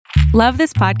Love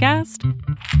this podcast?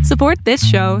 Support this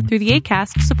show through the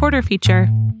Acast supporter feature.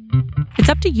 It's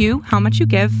up to you how much you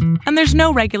give, and there's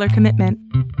no regular commitment.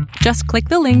 Just click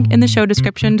the link in the show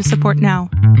description to support now.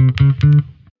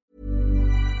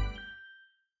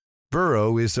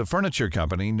 Burrow is a furniture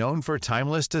company known for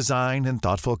timeless design and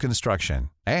thoughtful construction,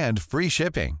 and free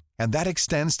shipping, and that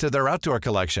extends to their outdoor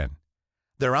collection.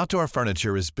 Their outdoor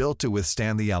furniture is built to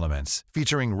withstand the elements,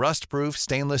 featuring rust-proof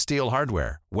stainless steel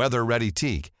hardware, weather-ready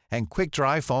teak, and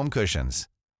quick-dry foam cushions.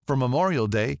 For Memorial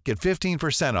Day, get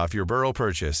 15% off your Burrow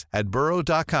purchase at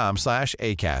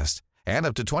burrow.com/ACAST and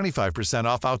up to 25%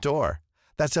 off outdoor.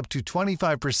 That's up to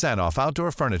 25% off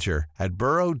outdoor furniture at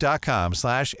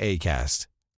burrow.com/ACAST.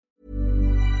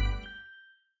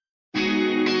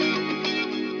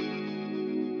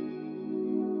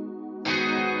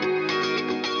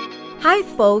 Hi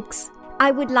folks,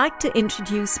 I would like to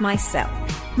introduce myself.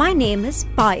 My name is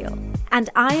Payal, and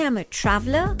I am a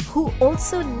traveler who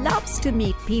also loves to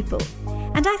meet people.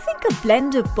 And I think a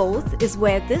blend of both is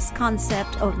where this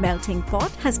concept of Melting Pot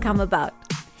has come about.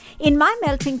 In my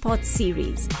Melting Pot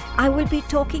series, I will be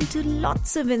talking to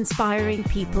lots of inspiring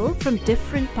people from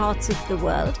different parts of the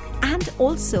world and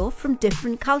also from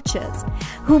different cultures,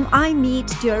 whom I meet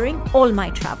during all my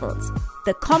travels.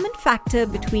 The common factor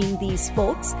between these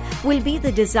folks will be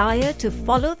the desire to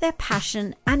follow their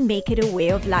passion and make it a way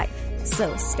of life.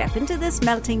 So step into this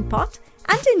melting pot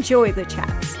and enjoy the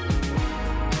chats.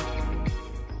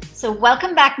 So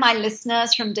welcome back, my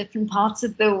listeners from different parts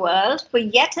of the world, for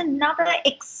yet another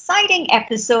exciting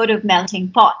episode of Melting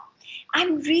Pot.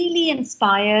 I'm really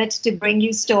inspired to bring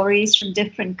you stories from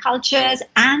different cultures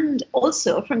and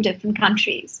also from different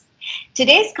countries.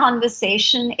 Today's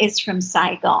conversation is from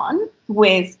Saigon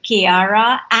with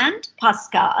Chiara and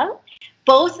Pascal.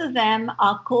 Both of them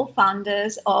are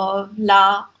co-founders of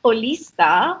La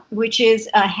Holista, which is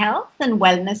a health and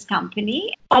wellness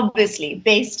company, obviously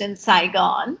based in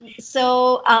Saigon.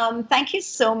 So thank you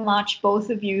so much, both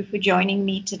of you, for joining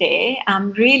me today.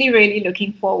 I'm really, really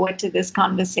looking forward to this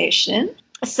conversation.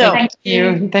 So Thank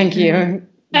you.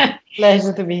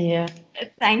 Pleasure to be here.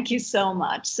 Thank you so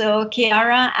much. So,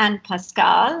 Chiara and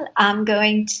Pascal, I'm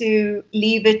going to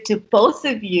leave it to both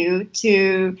of you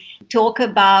to talk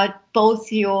about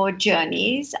both your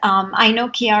journeys. I know,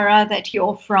 Chiara, that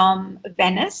you're from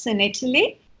Venice in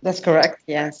Italy. That's correct,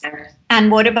 yes. And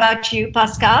what about you,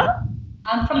 Pascal?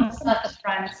 I'm from the south of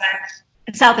France.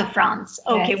 South of France.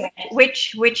 Okay. Yes.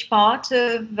 Which part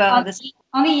of the...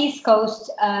 On the East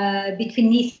Coast, between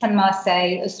Nice and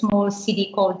Marseille, a small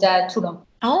city called Toulon.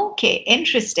 Okay,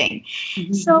 interesting.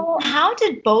 Mm-hmm. So how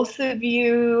did both of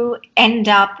you end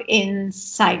up in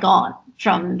Saigon,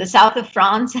 from the south of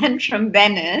France and from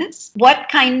Venice? What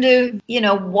kind of,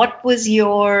 what was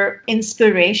your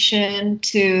inspiration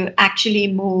to actually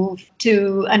move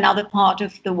to another part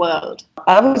of the world?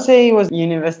 I would say it was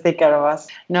University Caravas.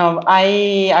 No,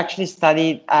 I actually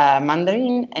studied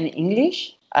Mandarin and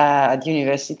English at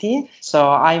university. So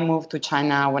I moved to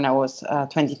China when I was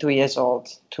 22 years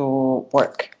old to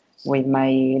work with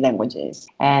my languages.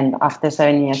 And after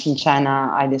 7 years in China,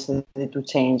 I decided to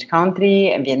change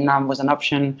country, and Vietnam was an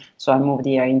option. So I moved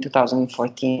here in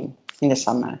 2014 in the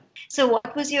summer. So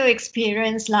what was your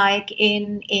experience like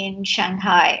in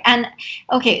Shanghai? And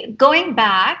okay, going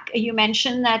back, you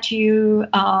mentioned that you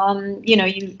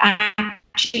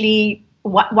actually,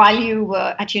 while you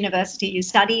were at university, you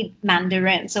studied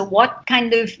Mandarin. So what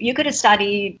kind of, you could have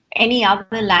studied any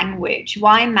other language.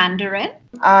 Why Mandarin?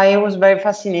 I was very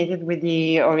fascinated with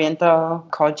the Oriental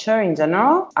culture in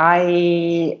general.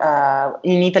 In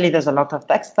Italy, there's a lot of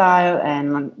textile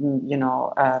and,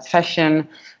 fashion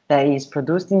that is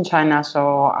produced in China.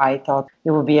 So I thought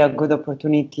it would be a good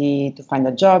opportunity to find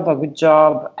a good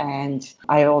job. And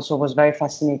I also was very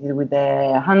fascinated with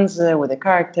the Hanzi, with the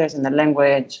characters and the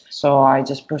language. So I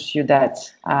just pursued that.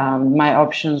 My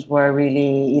options were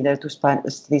really either to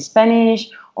study Spanish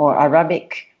or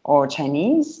Arabic or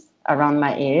Chinese around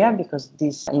my area, because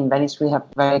in Venice we have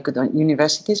very good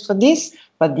universities for this.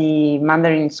 But the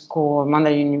Mandarin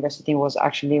University was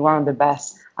actually one of the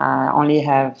best. Only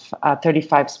have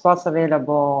 35 spots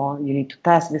available. You need to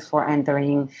test before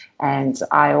entering. And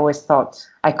I always thought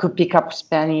I could pick up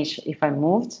Spanish if I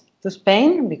moved to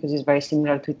Spain, because it's very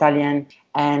similar to Italian.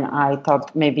 And I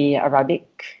thought maybe Arabic.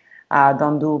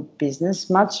 Don't do business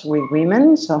much with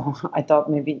women. So I thought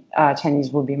maybe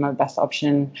Chinese would be my best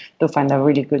option to find a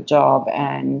really good job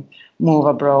and move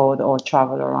abroad or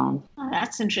travel around. Oh,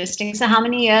 that's interesting. So how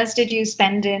many years did you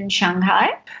spend in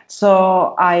Shanghai?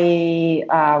 So I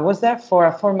was there for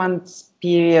a 4 months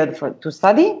period to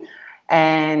study.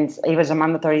 and it was a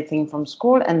mandatory thing from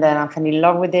school. And then I fell in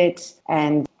love with it,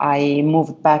 and I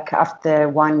moved back after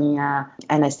 1 year,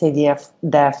 and I stayed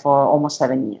there for almost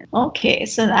 7 years. Okay,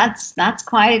 so that's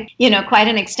quite quite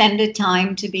an extended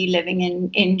time to be living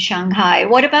in Shanghai.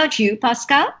 What about you,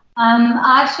 Pascal?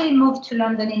 I actually moved to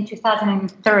London in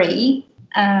 2003.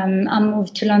 I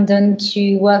moved to London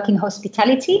to work in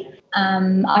hospitality.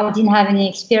 I didn't have any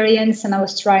experience, and I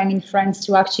was trying in France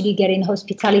to actually get in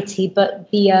hospitality. But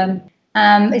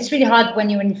it's really hard when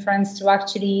you're in France to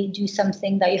actually do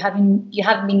something that you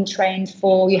haven't been trained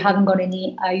for, you haven't got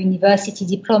any university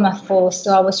diploma for.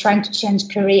 So I was trying to change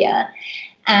career.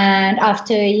 And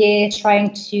after a year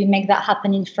trying to make that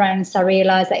happen in France, I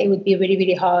realized that it would be really,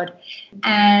 really hard.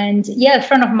 And a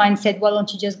friend of mine said, "Why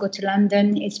don't you just go to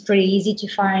London? It's pretty easy to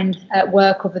find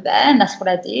work over there." And that's what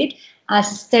I did. I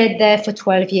stayed there for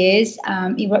 12 years.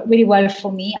 It worked really well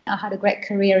for me. I had a great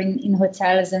career in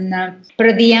hotels. But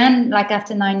at the end, like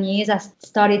after 9 years, I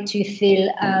started to feel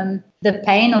the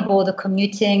pain of all the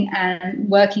commuting and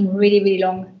working really, really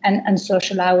long and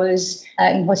social hours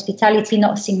in hospitality,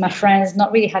 not seeing my friends,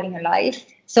 not really having a life.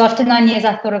 So after 9 years,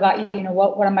 I thought about,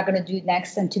 what am I going to do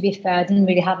next? And to be fair, I didn't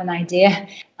really have an idea.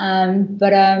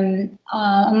 But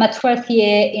on my 12th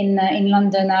year in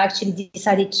London, I actually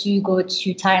decided to go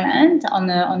to Thailand on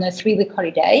a 3-week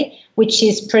holiday, which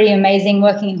is pretty amazing.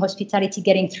 Working in hospitality,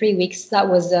 getting 3 weeks, that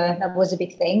was a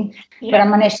big thing. Yeah. But I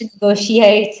managed to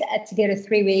negotiate to get a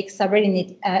 3 weeks. I really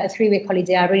need a 3-week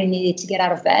holiday. I really needed to get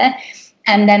out of there.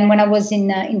 And then when I was in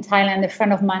Thailand, a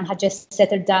friend of mine had just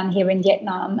settled down here in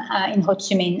Vietnam, in Ho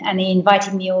Chi Minh, and he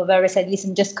invited me over. He said,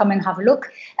 "Listen, just come and have a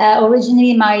look."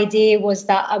 Originally, my idea was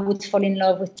that I would fall in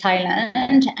love with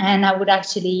Thailand and I would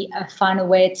actually find a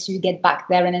way to get back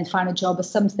there and then find a job or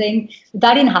something.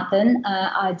 That didn't happen.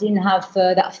 I didn't have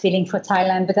that feeling for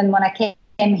Thailand. But then when I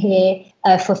came here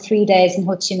for 3 days in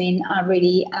Ho Chi Minh, I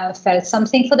really felt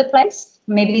something for the place.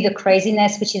 Maybe the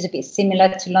craziness, which is a bit similar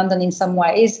to London in some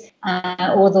ways,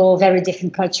 although very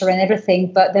different culture and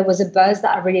everything. But there was a buzz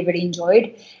that I really, really enjoyed.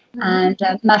 Mm-hmm. And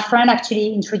my friend actually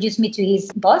introduced me to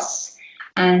his boss.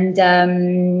 And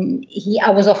I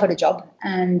was offered a job.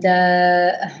 And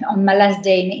on my last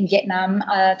day in Vietnam,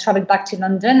 I traveled back to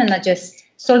London and I just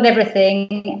sold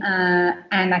everything.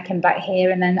 And I came back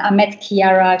here. And then I met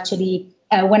Chiara actually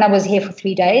when I was here for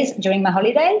 3 days during my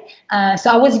holiday. So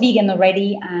I was vegan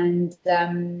already, and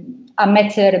I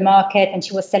met her at the market and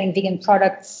she was selling vegan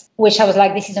products, which I was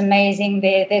like, this is amazing.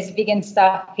 There's vegan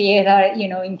stuff here that,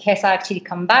 in case I actually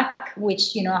come back, which,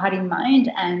 I had in mind,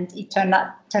 and it turned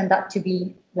out to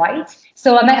be right.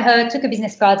 So I met her, took a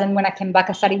business card, and when I came back,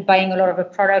 I started buying a lot of her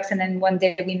products, and then one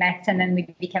day we met and then we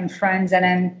became friends, and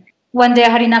then one day I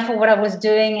had enough of what I was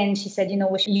doing, and she said,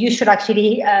 you should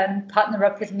actually partner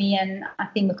up with me, and I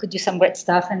think we could do some great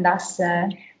stuff. And that's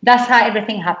how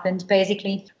everything happened,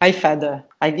 basically. I fed her.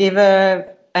 I gave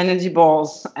her energy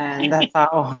balls, and that's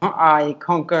how I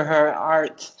conquer her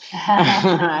heart.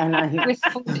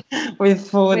 With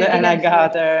food, and I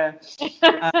got her.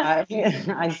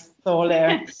 I stole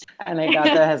her, and I got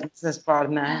her as business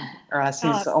partner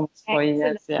since almost 4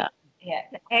 years. Yeah. Yeah,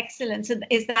 excellent. So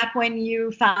is that when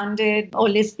you founded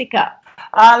Holistica?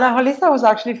 La Holista was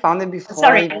actually founded before.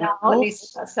 Sorry,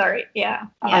 Holistica. Sorry, yeah.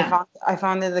 I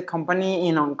founded the company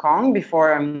in Hong Kong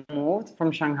before I moved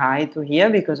from Shanghai to here,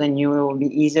 because I knew it would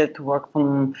be easier to work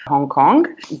from Hong Kong.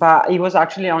 But it was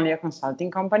actually only a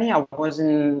consulting company. I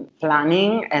wasn't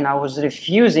planning, and I was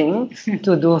refusing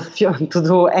to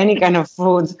do any kind of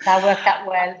food. That worked out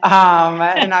well.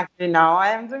 And actually now I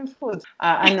am doing food.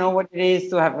 I know what it is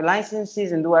to have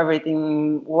licenses and do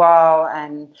everything well.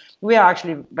 And we are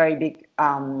actually very big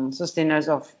sustainers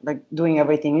of like doing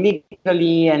everything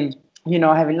legally and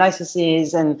having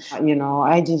licenses and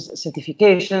hygiene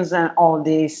certifications and all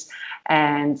this.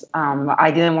 And I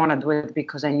didn't want to do it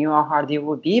because I knew how hard it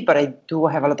would be, but I do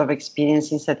have a lot of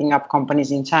experience in setting up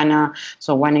companies in China.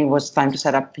 So when it was time to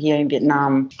set up here in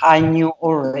Vietnam, I knew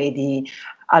already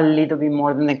a little bit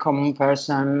more than the common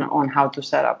person on how to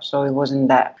set up. So it wasn't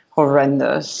that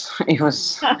horrendous. It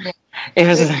was like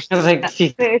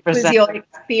 50%. It was your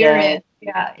experience.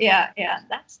 Yeah.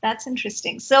 That's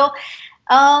interesting. So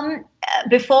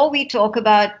before we talk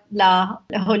about La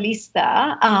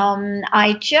Holista,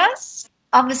 I just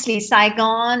obviously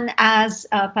Saigon, as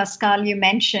Pascal you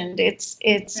mentioned, it's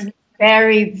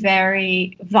very,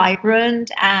 very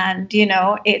vibrant, and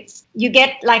you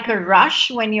get like a rush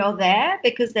when you're there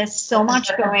because there's so much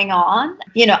going on,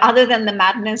 other than the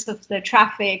madness of the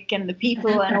traffic and the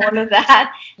people and all of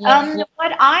that.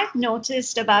 What I've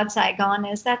noticed about Saigon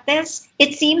is that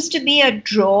it seems to be a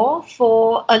draw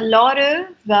for a lot of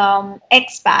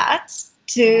expats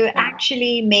to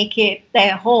actually make it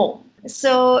their home.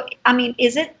 So, I mean,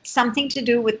 is it something to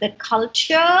do with the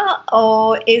culture,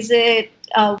 or is it,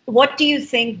 what do you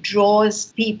think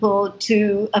draws people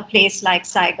to a place like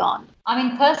Saigon? I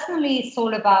mean, personally, it's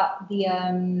all about the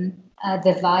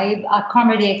vibe. I can't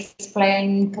really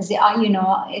explain because,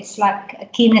 it's like a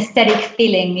kinesthetic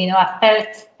feeling. I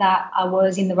felt that I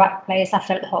was in the right place. I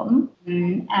felt home.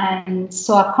 And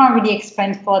so I can't really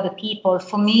explain for other people.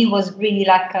 For me, it was really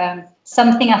like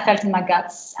something I felt in my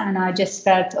guts. And I just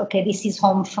felt, okay, this is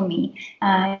home for me.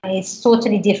 It's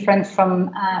totally different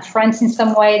from France in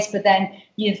some ways, but then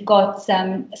you've got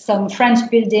some French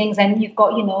buildings and you've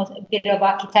got, a bit of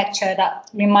architecture that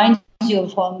reminds you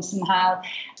of home somehow.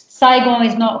 Saigon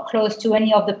is not close to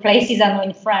any of the places I know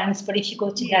in France, but if you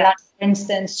go to Dallas, for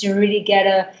instance, you really get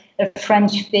a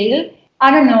French feel. I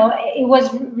don't know. It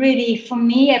was really, for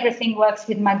me, everything works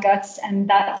with my guts, and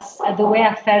that's the way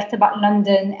I felt about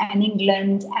London and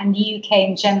England and the UK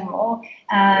in general.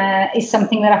 Is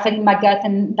something that I felt in my gut,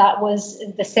 and that was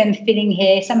the same feeling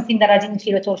here. Something that I didn't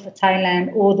feel at all for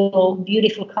Thailand, although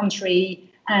beautiful country,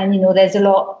 and there's a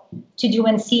lot to do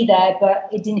and see there, but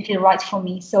it didn't feel right for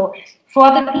me. So for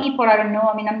other people, I don't know.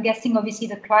 I mean, I'm guessing obviously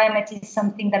the climate is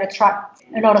something that attracts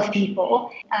a lot of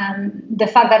people. The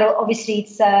fact that obviously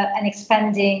it's an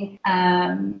expanding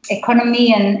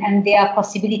economy and there are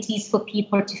possibilities for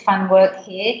people to find work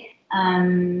here.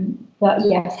 But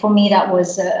yeah, for me, that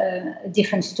was a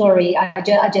different story. I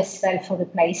just fell for the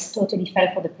place, totally fell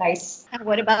for the place. And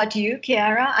what about you,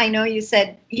 Chiara? I know you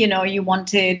said, you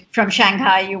wanted, from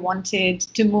Shanghai, you wanted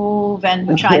to move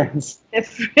and try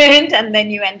different, and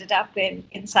then you ended up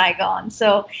in Saigon.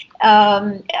 So,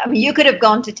 you could have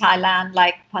gone to Thailand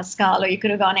like Pascal, or you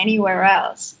could have gone anywhere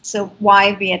else. So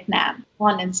why Vietnam,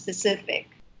 one in specific?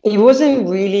 It wasn't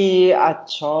really a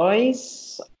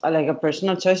choice, like a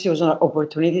personal choice. It was an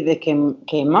opportunity that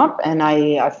came up, and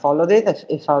I followed it.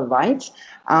 It felt right.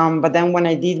 But then when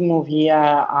I did move here,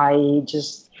 I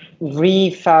just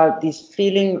felt this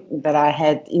feeling that I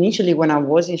had initially when I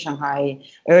was in Shanghai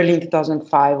early in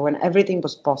 2005, when everything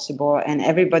was possible and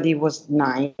everybody was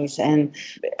nice, and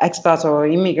expats or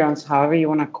immigrants, however you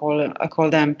want to call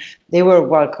them, they were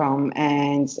welcome,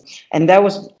 and that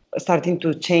was starting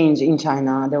to change in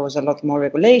China. There was a lot more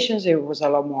regulations. It was a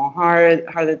lot more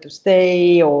harder to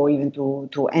stay or even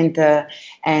to enter.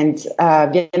 And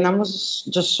Vietnam was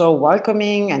just so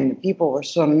welcoming, and people were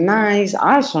so nice,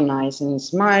 are so nice, and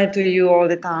smile to you all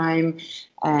the time.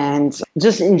 And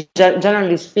just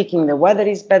generally speaking, the weather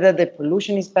is better, the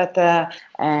pollution is better,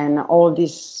 and all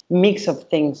this mix of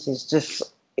things is just,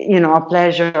 a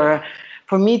pleasure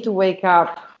for me to wake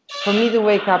up. For me to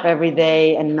wake up every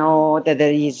day and know that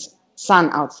there is sun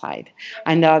outside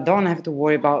and I don't have to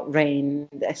worry about rain.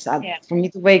 For me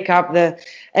to wake up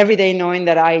every day knowing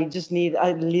that I just need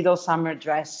a little summer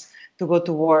dress to go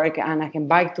to work, and I can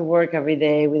bike to work every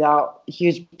day without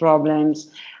huge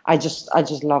problems. I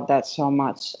just love that so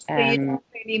much. So you don't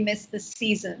really miss the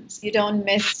seasons. You don't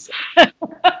miss.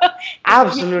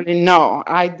 Absolutely no,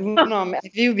 I do not.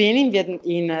 Have you been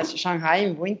in Shanghai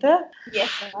in winter?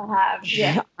 Yes, I have.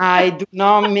 Yeah. I do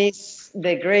not miss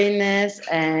the grayness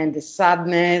and the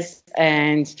sadness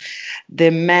and the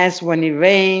mess when it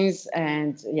rains,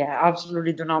 and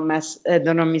absolutely do not miss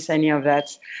any of that.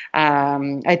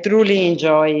 I truly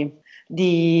enjoy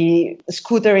the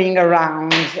scootering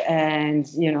around, and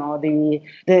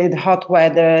the hot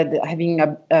weather, having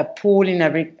a pool in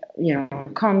every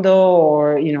condo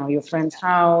or your friend's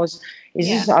house. It's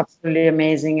just absolutely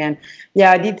amazing. And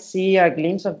I did see a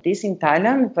glimpse of this in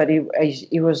Thailand, but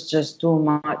it was just too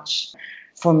much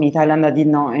for me. Thailand, I did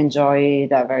not enjoy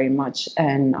that very much.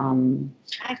 And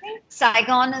I think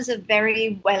Saigon is a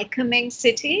very welcoming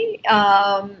city,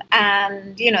 and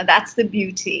that's the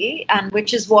beauty, and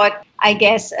which is what I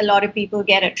guess a lot of people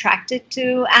get attracted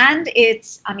to. And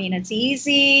it's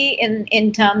easy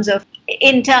in terms of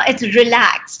it's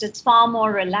relaxed. It's far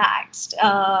more relaxed.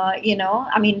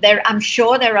 I'm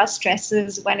sure there are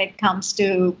stresses when it comes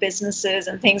to businesses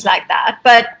and things like that,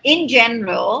 but in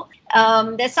general,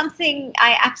 there's something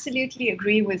I absolutely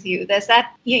agree with you. There's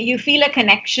that you feel a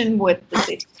connection with the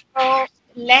city. So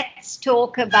let's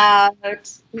talk about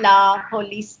La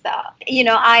Holista.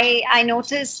 I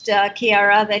noticed,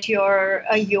 Chiara, that you're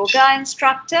a yoga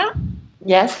instructor.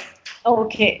 Yes.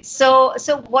 Okay. So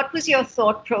what was your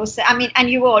thought process? And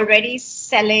you were already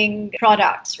selling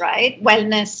products, right?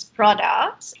 Wellness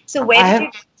products. So I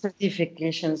have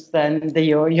certifications. Then the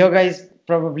yoga is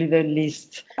probably the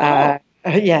least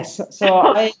Yes.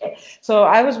 So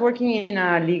I was working in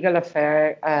a legal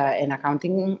affair, in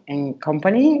accounting and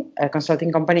company, a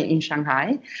consulting company in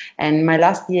Shanghai. And my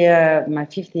last year, my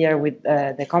fifth year with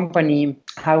the company,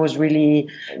 I was really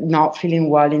not feeling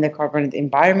well in the corporate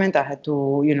environment. I had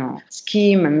to,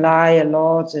 scheme and lie a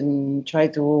lot and try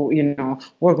to,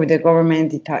 work with the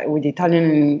government, with the Italian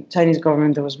and Chinese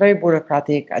government. It was very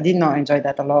bureaucratic. I did not enjoy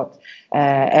that a lot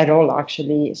at all,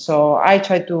 actually. So I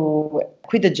tried to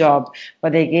quit the job,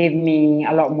 but they gave me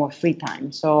a lot more free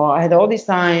time. So I had all this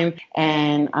time,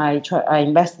 and I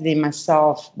invested in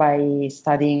myself by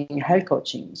studying health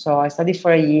coaching. So I studied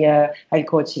for a year health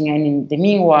coaching, and in the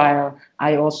meanwhile,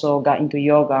 I also got into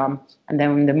yoga. And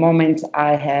then the moment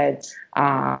I had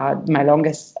my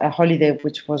longest holiday,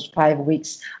 which was 5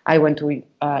 weeks, I went to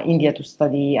India to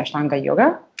study Ashtanga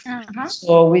yoga. Uh-huh.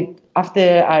 So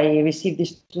after I received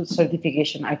this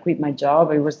certification, I quit my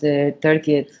job. It was the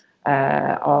 30th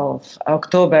of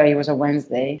October. It was a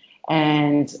Wednesday.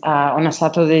 And on a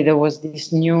Saturday, there was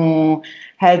this new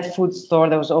health food store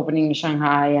that was opening in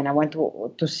Shanghai. And I went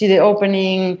to see the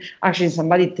opening. Actually,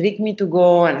 somebody tricked me to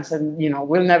go. And I said,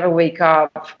 we'll never wake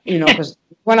up, because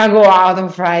when I go out on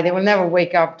Friday, we'll never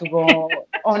wake up to go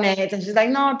on it. And she's like,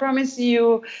 no, I promise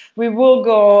you, we will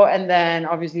go. And then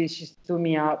obviously she stood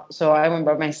me up. So I went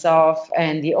by myself.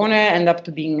 And the owner ended up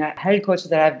to being a health coach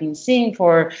that I've been seeing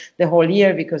for the whole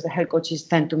year, because the health coaches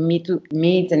tend to meet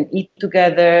and eat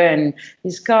together and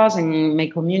discuss and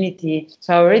make community.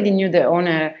 So I already knew the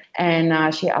owner,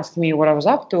 and she asked me what I was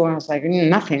up to, and I was like,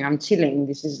 nothing, I'm chilling.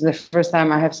 This is the first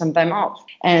time I have some time off.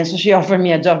 And so she offered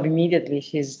me a job immediately.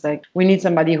 She's like, we need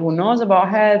somebody who knows about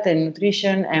health and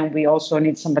nutrition, and we also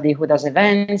need somebody who does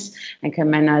events and can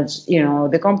manage,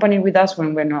 the company with us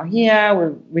when we're not here.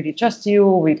 We really trust you.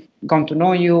 We've gone to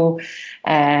know you.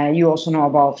 You also know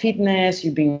about fitness.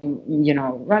 You've been,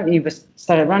 you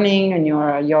started running, and you're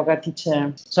a yoga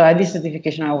teacher. So I did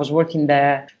certification. I was working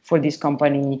there for this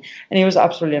company, and it was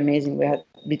absolutely amazing. We had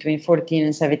between 14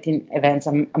 and 17 events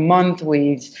a month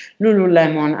with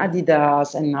Lululemon,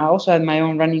 Adidas, and I also had my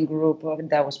own running group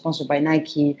that was sponsored by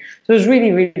Nike. So it was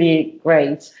really, really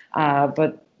great.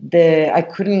 But I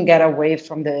couldn't get away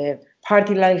from the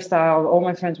party lifestyle. All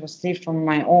my friends were stripped from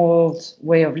my old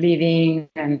way of living,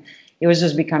 and it was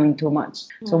just becoming too much.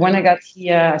 Mm-hmm. So when I got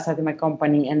here, I started my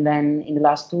company, and then in the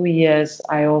last 2 years,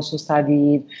 I also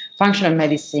studied functional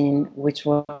medicine, which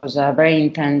was a very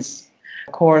intense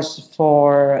course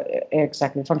for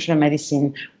exactly functional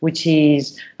medicine, which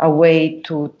is a way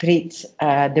to treat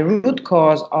the root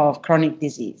cause of chronic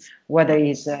disease, whether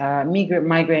it's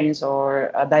migraines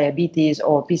or diabetes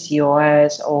or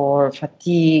PCOS or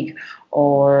fatigue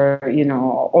or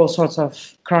all sorts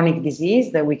of chronic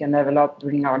disease that we can develop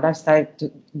during our lifestyle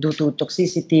due to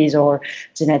toxicities or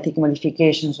genetic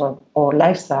modifications or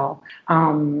lifestyle.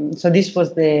 So this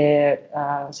was the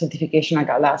certification I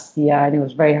got last year, and it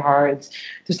was very hard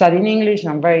to study in English,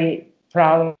 and I'm very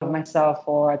proud of myself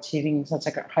for achieving such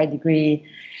a high degree.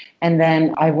 And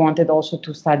then I wanted also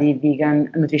to study vegan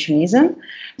nutritionism.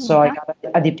 So I got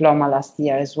a diploma last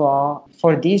year as well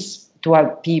for this, to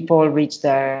help people reach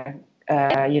their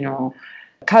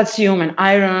calcium and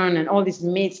iron and all these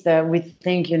meats that we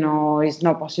think, is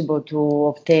not possible to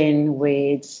obtain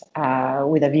with a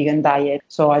vegan diet.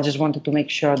 So I just wanted to make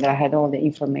sure that I had all the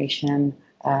information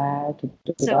to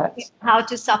do that. So how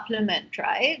to supplement,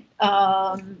 right?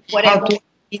 Whatever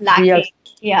is lacking.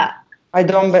 Yeah.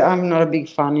 I'm not a big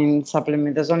fan in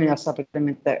supplement. There's only a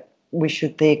supplement that we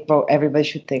should take, but everybody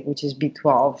should take, which is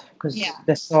B12, because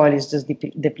the soil is just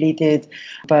depleted.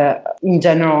 But in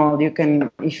general, you can,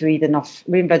 if you eat enough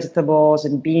green vegetables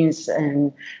and beans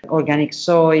and organic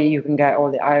soy, you can get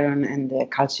all the iron and the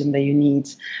calcium that you need.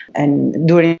 And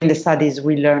during the studies,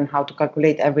 we learn how to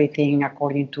calculate everything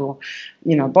according to,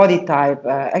 body type,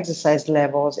 exercise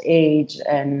levels, age,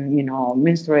 and,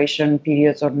 menstruation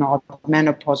periods or not,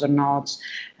 menopause or not.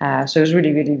 So it was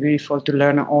really, really beautiful to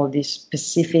learn all these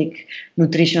specific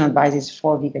nutrition advices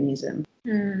for veganism.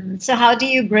 So how do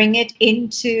you bring it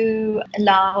into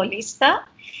La Holista?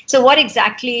 So what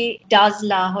exactly does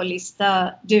La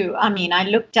Holista do? I mean, I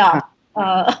looked up.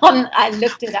 I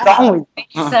looked it up.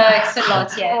 It's a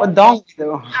lot, yeah. What don't we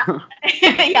do?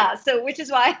 Yeah. So which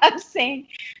is why I'm saying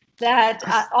that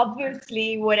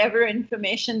obviously whatever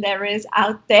information there is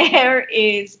out there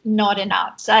is not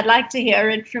enough. So I'd like to hear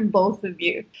it from both of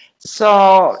you.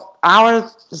 So our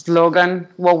slogan,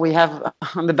 what we have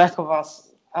on the back of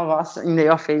us in the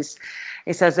office,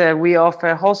 it says we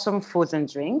offer wholesome foods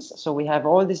and drinks. So we have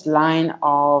all this line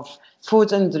of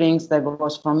foods and drinks that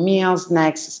goes from meals,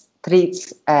 snacks,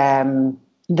 treats,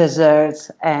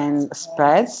 desserts and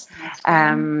spreads.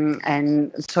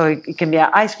 And so it can be an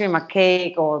ice cream, a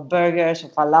cake, or burgers, or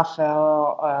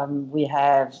falafel. We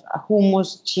have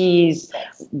hummus, cheese,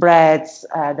 breads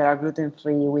that are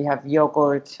gluten-free. We have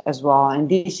yogurt as well. And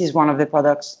this is one of the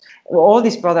products. All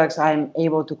these products I'm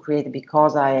able to create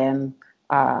because I am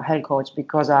health coach,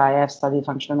 because I have studied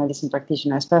functional medicine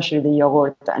practitioner, especially the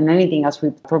yogurt and anything else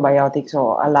with probiotics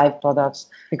or alive products,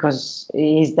 because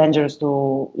it is dangerous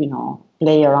to,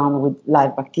 play around with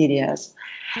live bacteria.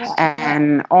 Yeah.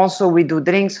 And also we do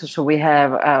drinks. So we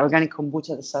have organic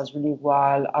kombucha that sells really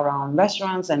well around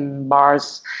restaurants and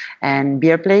bars and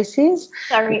beer places.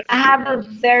 Sorry, I have a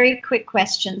very quick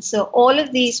question. So all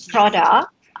of these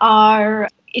products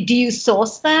do you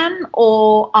source them,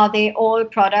 or are they all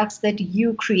products that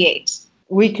you create?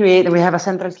 We have a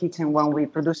central kitchen where we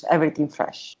produce everything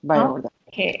fresh by order.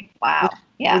 Okay, wow.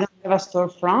 Yeah. We don't have a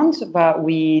storefront, but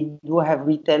we do have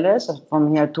retailers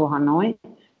from here to Hanoi,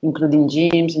 including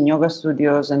gyms and yoga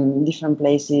studios and different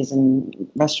places and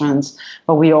restaurants.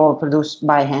 But we all produce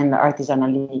by hand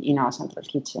artisanally in our central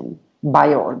kitchen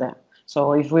by order.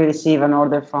 So if we receive an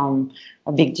order from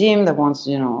a big gym that wants,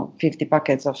 50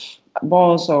 packets of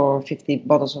balls or 50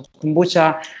 bottles of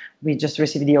kombucha, we just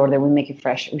receive the order, we make it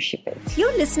fresh, we ship it.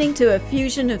 You're listening to a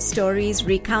fusion of stories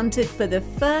recounted for the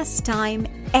first time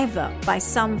ever by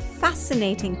some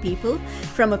fascinating people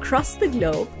from across the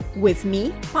globe with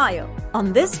me, Payo,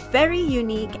 on this very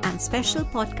unique and special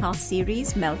podcast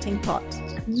series, Melting Pot.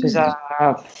 So it's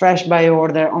a fresh by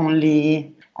order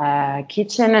only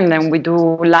kitchen, and then we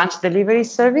do lunch delivery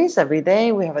service every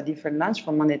day. We have a different lunch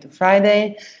from Monday to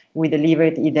Friday. We deliver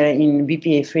it either in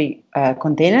BPA-free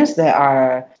containers that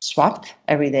are swapped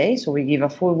every day. So we give a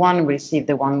full one, we receive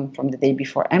the one from the day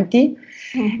before empty.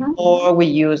 Mm-hmm. Or we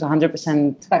use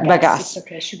 100%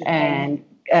 bagasse and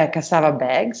cassava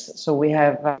bags. So we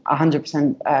have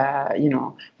 100%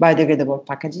 biodegradable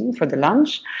packaging for the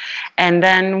lunch. And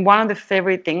then one of the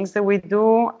favorite things that we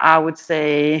do, I would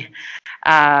say,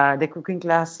 the cooking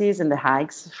classes and the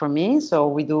hikes for me. So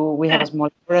we have a small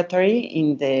laboratory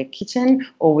in the kitchen,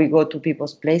 or we go to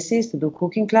people's places to do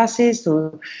cooking classes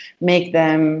to make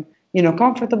them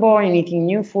comfortable in eating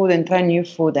new food and try new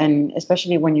food. And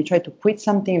especially when you try to quit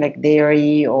something like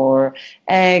dairy or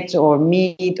eggs or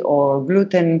meat or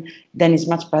gluten, then it's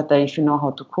much better if you know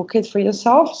how to cook it for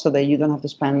yourself, so that you don't have to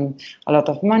spend a lot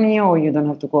of money, or you don't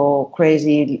have to go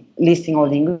crazy listing all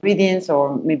the ingredients,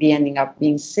 or maybe ending up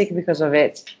being sick because of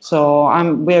it. So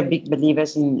we're big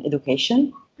believers in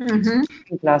education.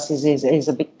 Mm-hmm. Classes is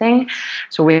a big thing.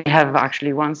 So we have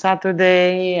actually one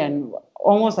Saturday, and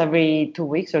almost every 2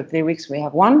 weeks or 3 weeks we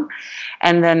have one.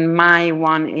 And then my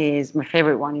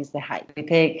favorite one is the hike. We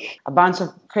take a bunch of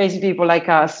crazy people like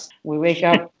us. We wake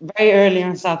up very early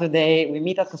on Saturday. We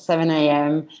meet at 7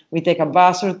 a.m. We take a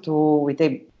bus or two. We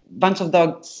take a bunch of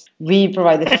dogs. We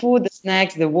provide the food, the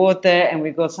snacks, the water, and we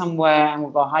go somewhere and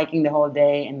we go hiking the whole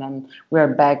day. And then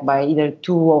we're back by either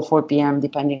 2 or 4 p.m.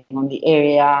 depending on the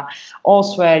area, all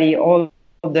sweaty, all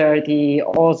dirty,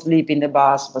 all sleep in the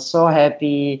bus, but so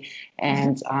happy.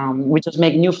 And we just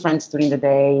make new friends during the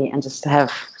day and just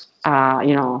have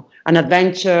an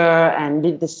adventure and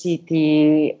leave the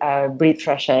city, breathe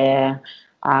fresh air,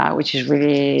 which is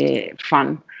really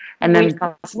fun. And then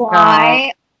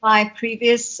why my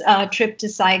previous trip to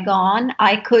Saigon,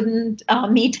 I couldn't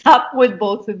meet up with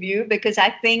both of you because I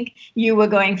think you were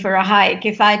going for a hike.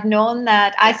 If I'd known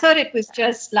that, I thought it was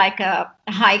just like a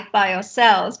hike by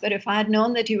yourselves, but if I had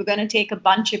known that you were going to take a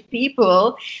bunch of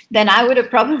people, then I would have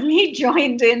probably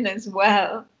joined in as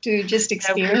well to just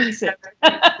experience it.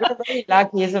 We're very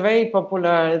lucky. It's a very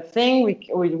popular thing.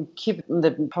 We keep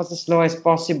the process slow as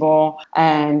possible,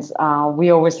 and we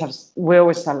always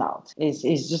sell out.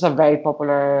 It's just a very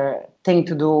popular thing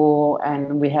to do,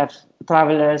 and we have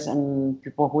travelers and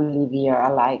people who live here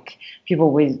alike,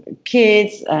 people with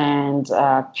kids and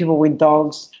people with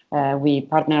dogs. We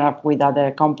partner up with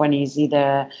other companies,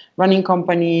 either running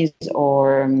companies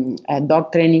or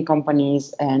dog training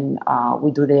companies, and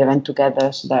we do the event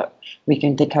together so that we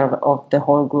can take care of the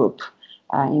whole group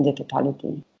in the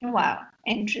totality. Wow.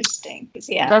 Interesting.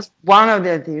 Yeah. That's one of the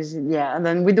activities. Yeah. And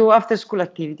then we do after school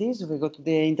activities. We go to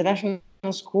the international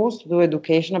schools to do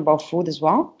education about food as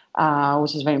well,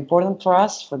 which is very important for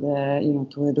us to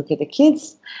educate the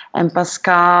kids. And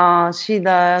Pascal, she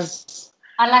does.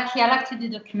 I like to do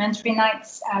documentary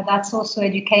nights. That's also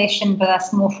education, but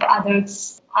that's more for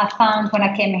adults. I found when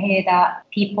I came here that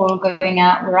people going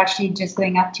out were actually just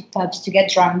going out to pubs to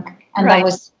get drunk. And That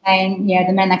was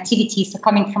the main activity. So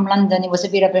coming from London, it was a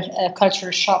bit of a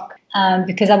cultural shock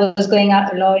because I was going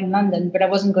out a lot in London, but I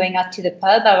wasn't going out to the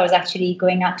pub. I was actually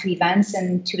going out to events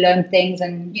and to learn things,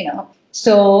 and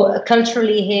so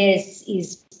culturally here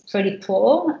is pretty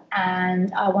poor,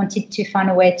 and I wanted to find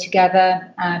a way to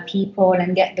gather people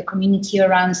and get the community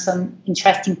around some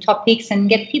interesting topics and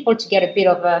get people to get a bit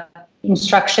of a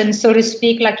instruction, so to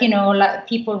speak, like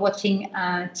people watching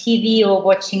TV or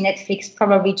watching Netflix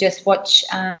probably just watch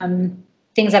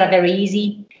things that are very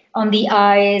easy on the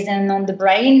eyes and on the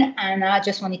brain, and I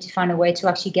just wanted to find a way to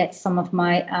actually get some of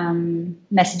my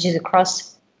messages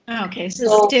across. Okay,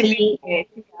 so stimulate.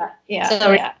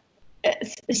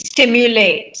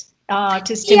 Stimulate.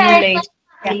 To stimulate.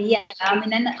 Yeah, I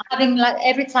mean, and having like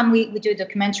every time we do a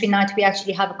documentary night, we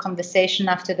actually have a conversation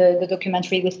after the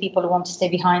documentary with people who want to stay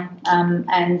behind,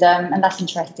 and that's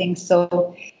interesting.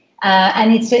 So,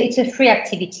 and it's a free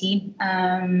activity.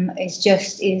 It's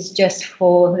just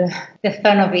for the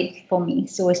fun of it for me.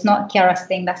 So it's not Chiara's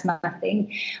thing. That's my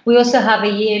thing. We also have a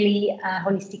yearly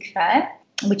holistic fair,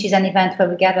 which is an event where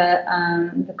we gather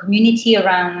the community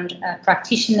around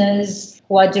practitioners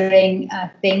who are doing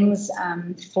things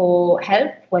for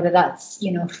health, whether that's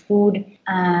food,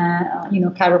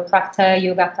 chiropractor,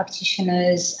 yoga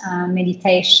practitioners,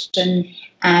 meditation,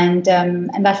 and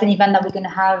that's an event that we're going to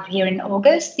have here in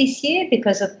August this year.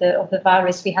 Because of the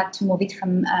virus, we had to move it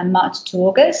from March to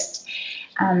August.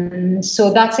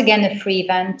 So that's again a free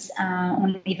event.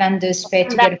 Only vendors pay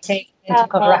to get a table and to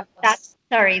cover up costs.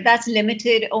 Sorry, that's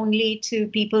limited only to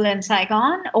people in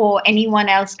Saigon, or anyone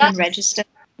else can register?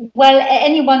 Well,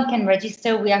 anyone can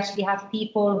register. We actually have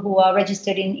people who are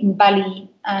registered in Bali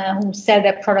who sell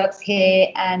their products here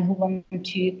and who want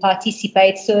to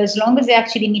participate. So as long as they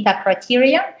actually meet our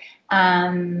criteria,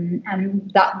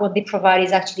 and that what they provide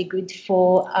is actually good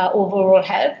for overall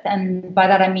health. And by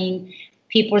that I mean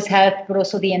people's health, but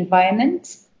also the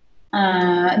environment.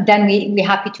 Then we're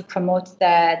happy to promote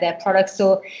their products.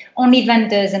 So only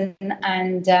vendors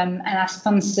and our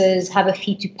sponsors have a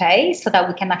fee to pay, so that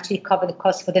we can actually cover the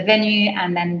cost for the venue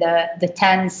and then the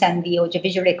tents and the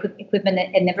audiovisual equipment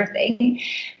and everything.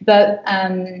 But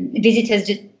visitors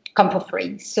just come for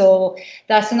free. So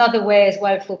that's another way as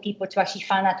well for people to actually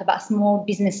find out about small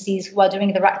businesses who are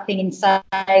doing the right thing in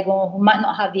Saigon, who might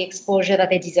not have the exposure that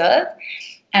they deserve.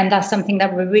 And that's something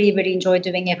that we really, really enjoy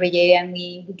doing every year. And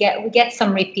we get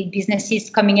some repeat businesses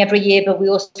coming every year, but we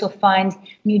also find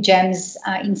new gems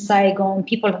in Saigon,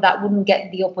 people that wouldn't get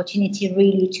the opportunity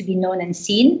really to be known and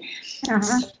seen.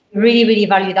 So really, really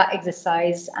value that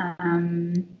exercise.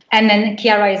 And then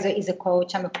Chiara is a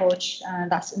coach. I'm a coach.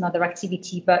 That's another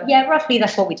activity. But yeah, roughly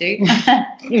that's what we do.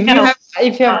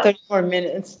 If you have 34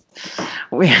 minutes,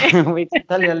 we can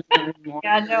tell you a little bit more.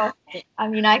 Yeah, no. I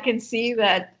mean, I can see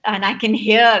that, and I can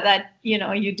hear that,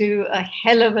 you do a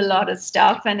hell of a lot of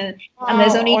stuff, and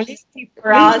there's only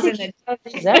 24 hours in it.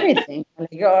 Is everything.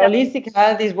 Holistic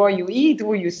health is what you eat,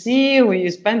 who you see, who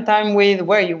you spend time with,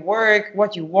 where you work,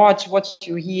 what you watch, what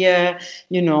you hear,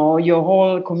 your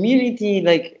whole community.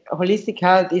 Like, holistic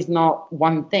health is not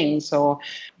one thing. So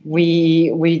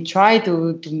we try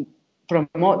to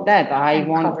promote that.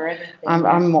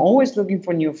 I'm always looking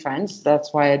for new friends.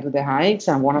 That's why I do the hikes.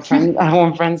 I want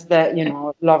friends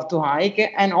that love to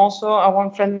hike, and also I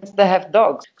want friends that have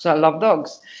dogs, because I love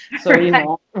dogs. So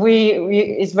we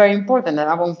it's very important that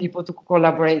I want people to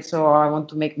collaborate. So I want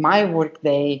to make my work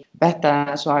day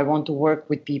better. So I want to work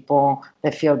with people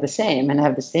that feel the same and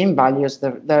have the same values.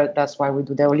 That's why we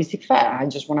do the holistic fair. I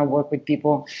just want to work with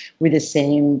people with the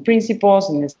same principles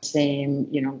and the same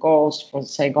goals for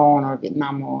Saigon or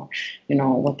Vietnam or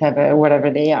whatever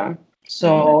they are. So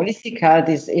holistic health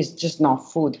is just not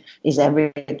food, it's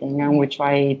everything, and we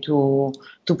try to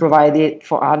provide it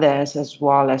for others as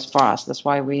well as for us. That's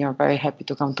why we are very happy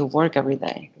to come to work every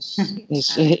day.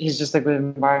 It's just a good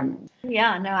environment.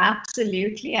 Yeah, no,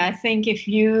 absolutely. I think if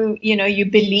you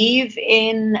believe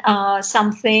in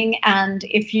something, and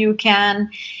if you can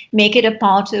make it a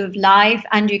part of life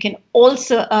and you can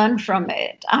also earn from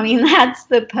it, I mean, that's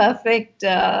the perfect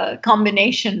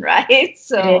combination, right?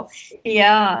 So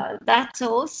yeah, that's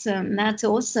awesome. That's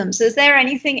awesome. So is there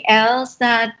anything else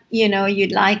that,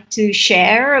 you'd like to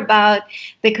share about,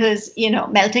 because,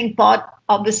 Melting Pot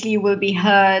obviously will be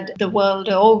heard the world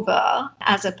over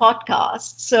as a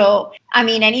podcast. So, I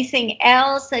mean, anything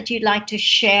else that you'd like to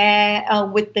share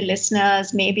with the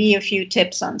listeners? Maybe a few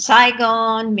tips on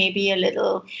Saigon, maybe a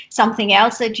little something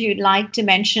else that you'd like to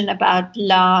mention about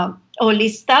La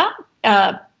Holista.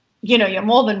 You're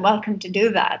more than welcome to do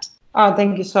that. Oh,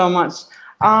 thank you so much.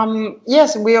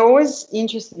 Yes, we're always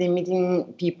interested in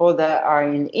meeting people that are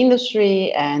in the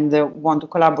industry and want to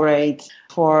collaborate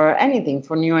for anything,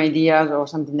 for new ideas or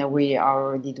something that we are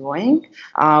already doing.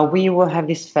 We will have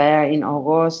this fair in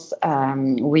August.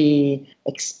 We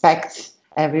expect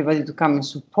everybody to come and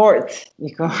support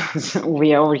because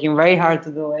we are working very hard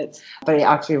to do it. But it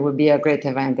actually will be a great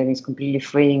event and it's completely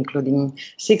free, including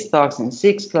 6 talks and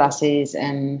 6 classes.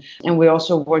 And we're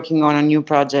also working on a new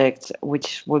project,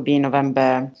 which will be in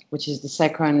November, which is the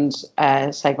second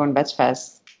Saigon Veg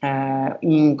Fest.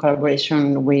 In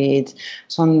collaboration with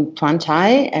Son Tuan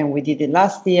Chai, and we did it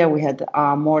last year. We had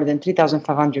more than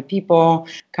 3,500 people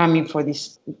coming for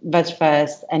this Veg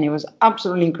Fest, and it was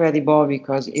absolutely incredible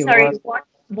because it was.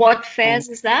 What fairs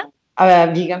is that?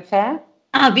 A vegan fair.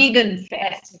 Vegan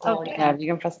festival. Okay. Yeah,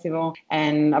 vegan festival.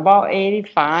 And about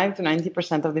 85 to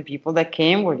 90% of the people that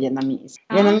came were Vietnamese.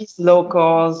 Vietnamese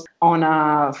locals on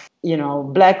a,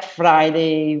 Black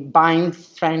Friday buying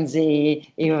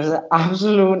frenzy. It was an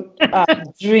absolute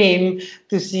dream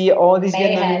to see all these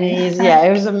Vietnamese. Yeah,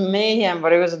 it was a mayhem,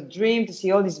 but it was a dream to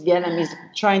see all these Vietnamese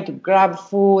trying to grab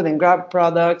food and grab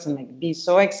products and be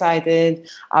so excited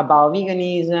about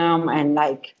veganism and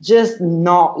just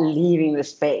not leaving the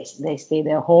space. They stayed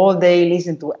the whole day,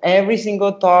 listen to every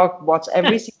single talk, watch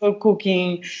every single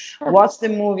cooking, watch the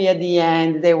movie at the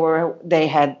end. They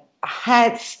had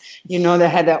hats, they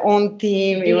had their own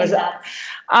team. It was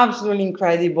absolutely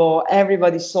incredible.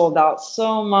 Everybody sold out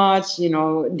so much.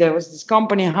 There was this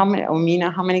company, how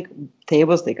many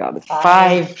tables they got?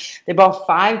 5. They bought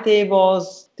 5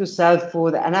 tables to sell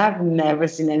food, and I've never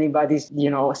seen anybody,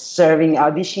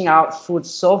 dishing out food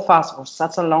so fast for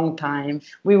such a long time.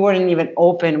 We weren't even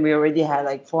open. We already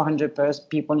had 400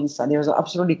 people inside. It was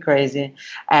absolutely crazy.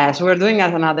 So we're doing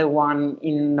another one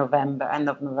in November, end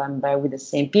of November, with the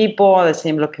same people, the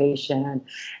same location,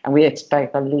 and we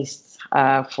expect at least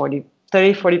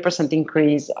 40%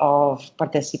 increase of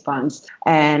participants.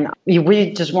 And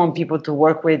we just want people to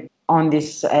work with on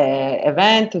this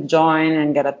event, to join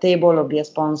and get a table or be a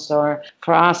sponsor.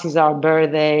 For us, it's our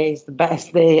birthday. It's the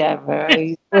best day ever.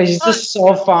 It's just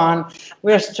so fun.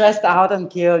 We're stressed out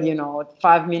until,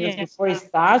 5 minutes before it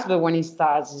starts. But when it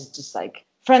starts, it's just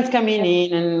friends coming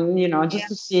in and, just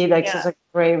to see such a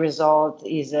great result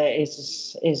is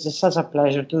just such a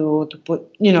pleasure to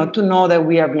put, to know that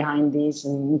we are behind this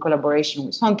and in collaboration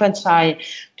with Son Tuan Chai,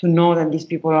 to know that these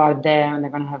people are there and they're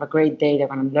going to have a great day. They're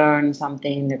going to learn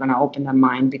something. They're going to open their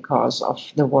mind because of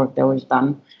the work that we've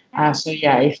done.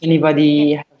 If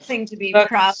anybody thing to be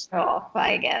proud of,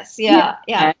 I guess.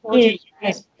 Totally.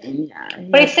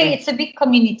 But it's a big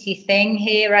community thing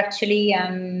here, actually.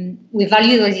 We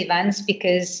value those events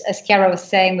because, as Chiara was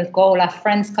saying, we've got all our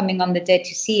friends coming on the day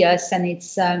to see us, and it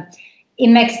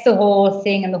makes the whole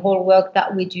thing and the whole work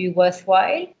that we do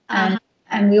worthwhile.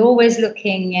 And we're always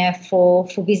looking for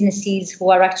businesses who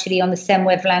are actually on the same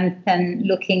wavelength and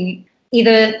looking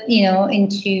either,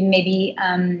 into maybe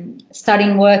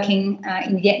starting working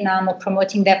in Vietnam or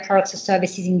promoting their products or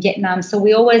services in Vietnam. So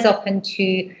we're always open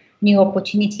to new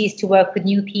opportunities to work with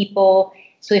new people.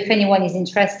 So if anyone is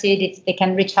interested, if they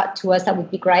can reach out to us, that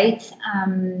would be great.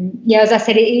 As I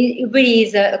said, it really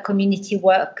is a community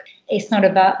work. It's not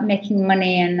about making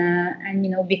money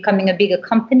and becoming a bigger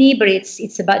company, but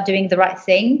it's about doing the right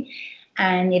thing.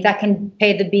 And if that can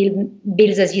pay the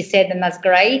bills, as you said, then that's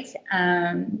great.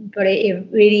 But it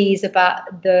really is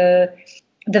about the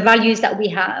values that we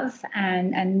have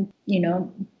and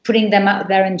putting them out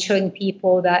there and showing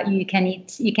people that you can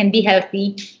eat, you can be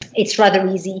healthy. It's rather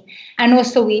easy. And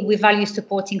also we value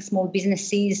supporting small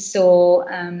businesses. So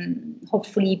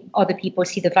hopefully other people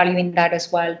see the value in that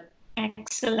as well.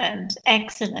 Excellent.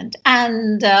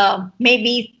 And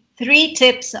maybe 3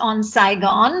 tips on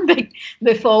Saigon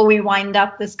before we wind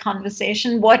up this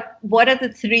conversation. What are the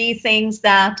 3 things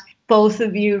that both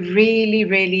of you really,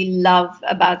 really love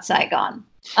about Saigon?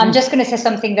 I'm just going to say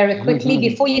something very quickly.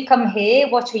 Before you come here,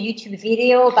 watch a YouTube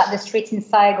video about the streets in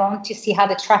Saigon to see how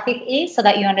the traffic is, so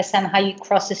that you understand how you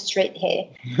cross the street here.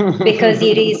 Because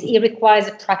it requires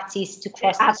a practice to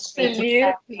cross the street.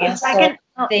 Absolutely.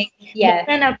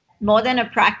 It's more than a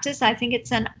practice. I think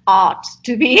it's an art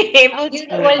to be able to.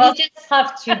 You just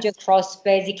have to just cross,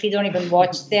 basically. Don't even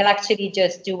watch. They'll actually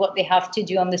just do what they have to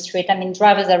do on the street. I mean,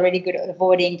 drivers are really good at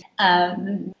avoiding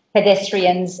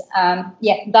pedestrians.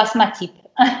 That's my tip.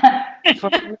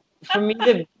 For me,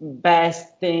 the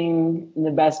best thing,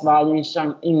 the best value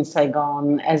in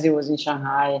Saigon, as it was in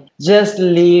Shanghai, just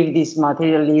leave this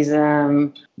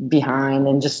materialism behind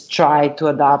and just try to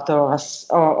adapt of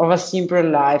a simpler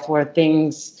life where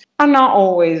things are not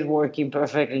always working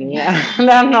perfectly. Yeah.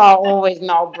 They're not always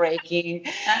not breaking,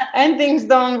 and things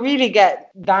don't really get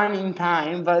done in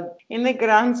time. But in the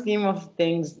grand scheme of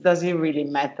things, does it really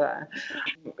matter?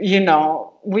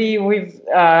 We've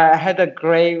had a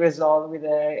great result with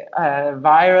the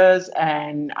virus,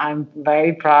 and I'm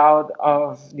very proud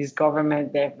of this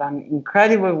government. They've done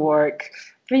incredible work.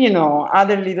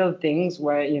 Other little things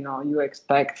where you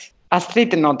expect a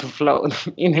street not to float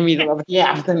in the middle of the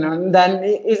afternoon, then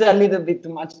it is a little bit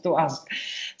too much to ask.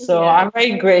 So I'm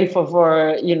very grateful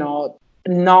for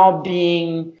not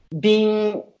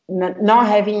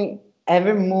having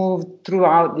ever moved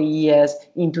throughout the years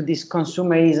into this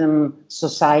consumerism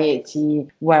society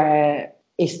where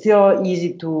it's still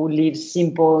easy to live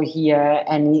simple here,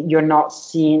 and you're not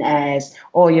seen as,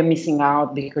 you're missing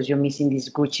out because you're missing this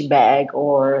Gucci bag,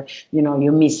 or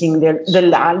you're missing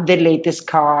the latest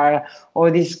car,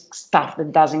 or this stuff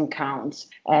that doesn't count.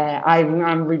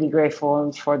 I'm really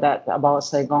grateful for that about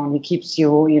Saigon. It keeps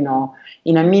you, in a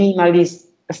minimalist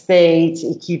state.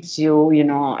 It keeps you,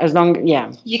 as long,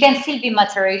 You can still be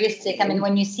materialistic. I mean,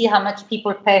 when you see how much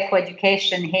people pay for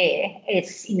education here,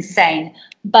 it's insane.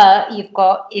 But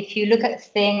if you look at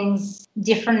things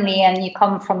differently and you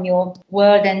come from your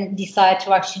world and decide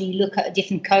to actually look at a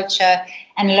different culture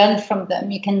and learn from them,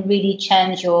 you can really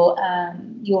change your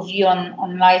view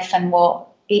on life and what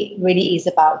it really is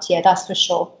about. Yeah, that's for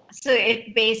sure. So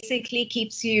it basically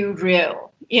keeps you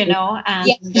real, and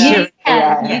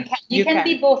you can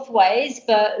be both ways,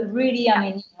 but really, I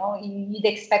mean, you'd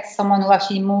expect someone who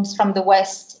actually moves from the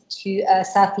West to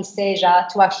Southeast Asia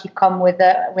to actually come with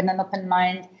an open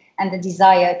mind and the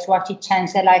desire to actually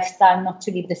change their lifestyle, not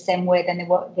to live the same way than they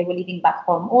were living back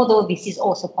home. Although this is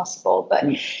also possible, but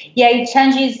it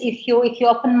changes if you're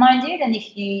open-minded, and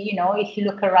if you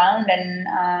look around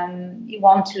and you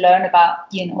want to learn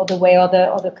about the way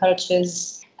other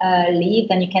cultures live,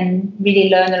 then you can really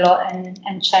learn a lot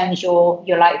and change your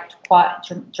life quite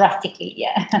drastically.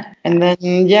 Yeah. And then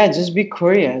just be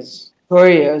curious.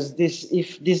 There's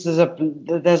a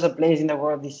place in the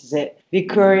world, this is it. Be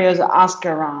curious, ask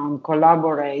around,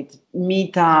 collaborate,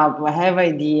 meet up, have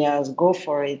ideas, go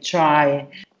for it, try.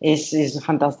 It's a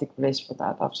fantastic place for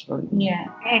that, absolutely. Yeah.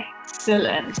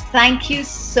 Excellent. Thank you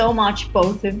so much,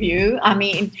 both of you. I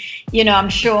mean, I'm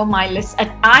sure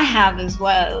I have as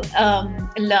well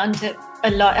learned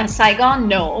a lot. Saigon,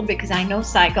 no, because I know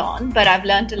Saigon, but I've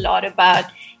learned a lot about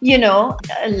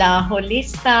La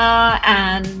Holista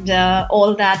and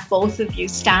all that both of you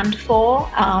stand for.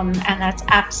 And that's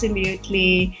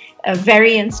absolutely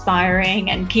very inspiring,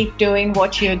 and keep doing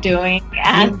what you're doing.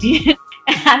 And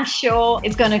I'm sure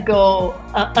it's going to go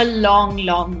a long,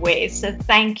 long way. So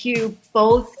thank you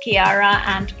both, Chiara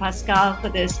and Pascal, for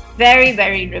this very,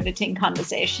 very riveting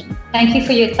conversation. Thank you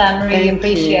for your time. Really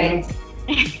appreciate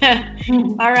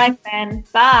it. All right, then.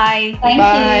 Bye. Thank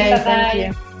you. Bye-bye.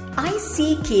 Thank you. I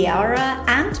see Chiara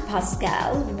and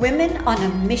Pascal, women on a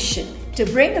mission to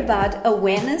bring about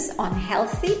awareness on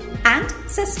healthy and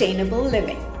sustainable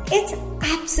living. It's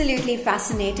absolutely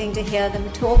fascinating to hear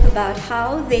them talk about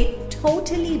how they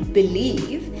totally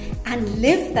believe and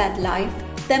live that life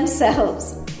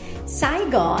themselves.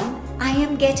 Saigon, I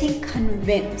am getting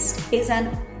convinced, is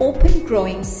an open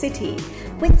growing city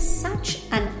with such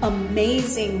an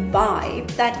amazing vibe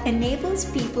that enables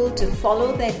people to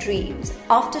follow their dreams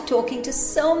after talking to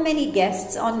so many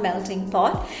guests on Melting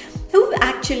Pot who've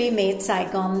actually made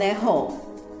Saigon their home.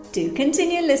 Do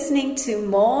continue listening to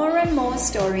more and more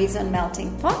stories on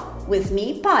Melting Pot with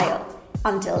me, Payal.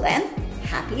 Until then,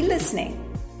 happy listening.